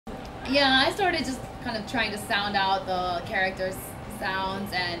Yeah, I started just kind of trying to sound out the characters'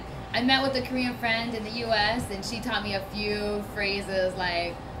 sounds, and I met with a Korean friend in the U.S. and she taught me a few phrases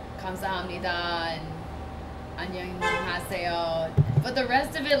like 감사합니다 and 안녕하세요. But the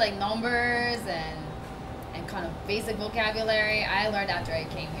rest of it, like numbers and kind of basic vocabulary, I learned after I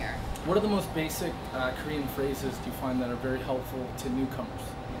came here. What are the most basic Korean phrases do you find that are very helpful to newcomers?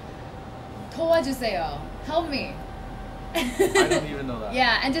 도와주세요. Help me. I don't even know that.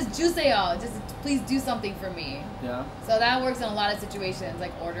 Yeah, and just 주세요. Just please do something for me. Yeah? So that works in a lot of situations,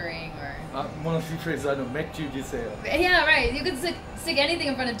 like ordering or... One of the phrases I know, 맥주 주세요. Yeah, right. You can stick anything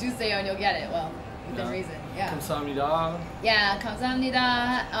in front of juseyo and you'll get it. Well, within reason. Yeah. 감사합니다. Yeah,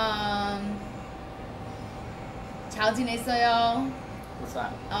 감사합니다. 잘 지냈어요? What's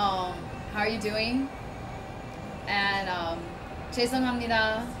that? How are you doing? And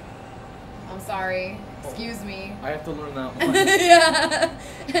죄송합니다. I'm sorry. Excuse me. I have to learn that one. Yeah.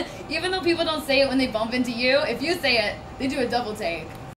 Even though people don't say it when they bump into you, if you say it, they do a double take.